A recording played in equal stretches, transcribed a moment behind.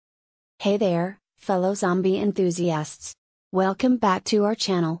Hey there, fellow zombie enthusiasts. Welcome back to our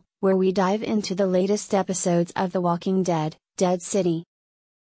channel, where we dive into the latest episodes of The Walking Dead, Dead City.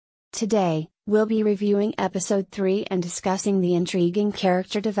 Today, we'll be reviewing episode 3 and discussing the intriguing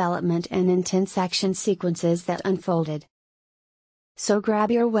character development and intense action sequences that unfolded. So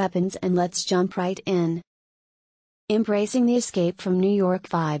grab your weapons and let's jump right in. Embracing the escape from New York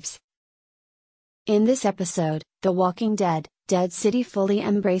vibes. In this episode, The Walking Dead, Dead City fully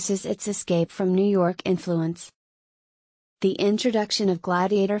embraces its escape from New York influence. The introduction of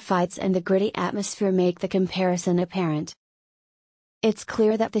gladiator fights and the gritty atmosphere make the comparison apparent. It's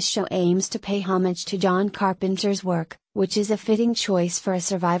clear that the show aims to pay homage to John Carpenter's work, which is a fitting choice for a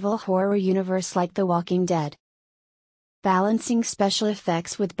survival horror universe like The Walking Dead. Balancing special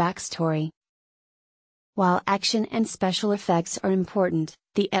effects with backstory. While action and special effects are important,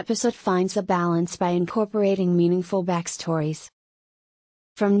 the episode finds a balance by incorporating meaningful backstories.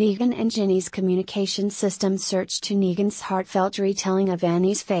 From Negan and Jenny's communication system search to Negan's heartfelt retelling of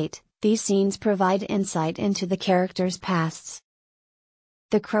Annie's fate, these scenes provide insight into the characters' pasts.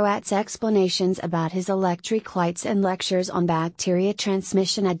 The Croat's explanations about his electric lights and lectures on bacteria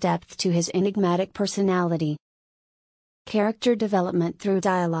transmission add depth to his enigmatic personality. Character development through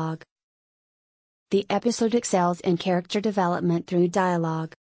dialogue. The episode excels in character development through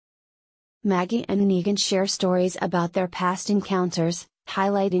dialogue. Maggie and Negan share stories about their past encounters,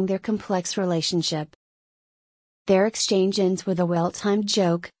 highlighting their complex relationship. Their exchange ends with a well-timed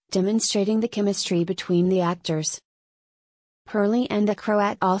joke, demonstrating the chemistry between the actors. Pearlie and the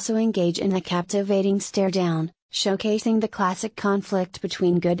Croat also engage in a captivating stare-down, showcasing the classic conflict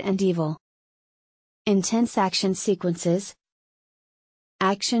between good and evil. Intense action sequences.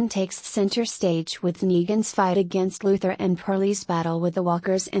 Action takes center stage with Negan's fight against Luther and Pearlie's battle with the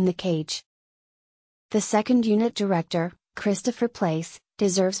walkers in the cage. The second unit director, Christopher Place,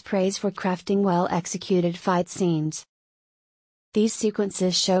 deserves praise for crafting well-executed fight scenes. These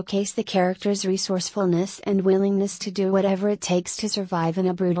sequences showcase the characters' resourcefulness and willingness to do whatever it takes to survive in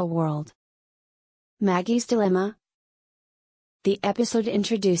a brutal world. Maggie's dilemma. The episode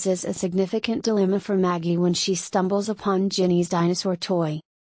introduces a significant dilemma for Maggie when she stumbles upon Jenny's dinosaur toy.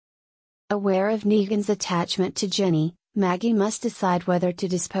 Aware of Negan's attachment to Jenny, Maggie must decide whether to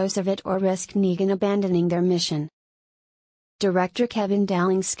dispose of it or risk Negan abandoning their mission. Director Kevin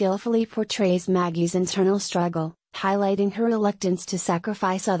Dowling skillfully portrays Maggie's internal struggle, highlighting her reluctance to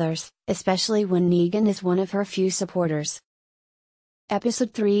sacrifice others, especially when Negan is one of her few supporters.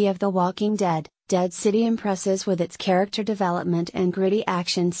 Episode 3 of The Walking Dead, Dead City impresses with its character development and gritty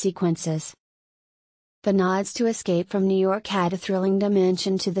action sequences. The nods to Escape from New York add a thrilling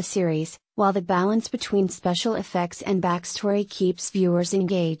dimension to the series, while the balance between special effects and backstory keeps viewers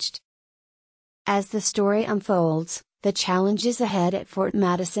engaged. As the story unfolds, the challenges ahead at Fort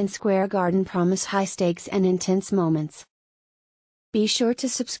Madison Square Garden promise high stakes and intense moments. Be sure to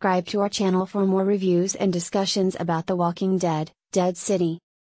subscribe to our channel for more reviews and discussions about The Walking Dead, Dead City.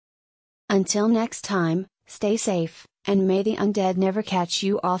 Until next time, stay safe, and may the undead never catch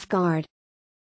you off guard.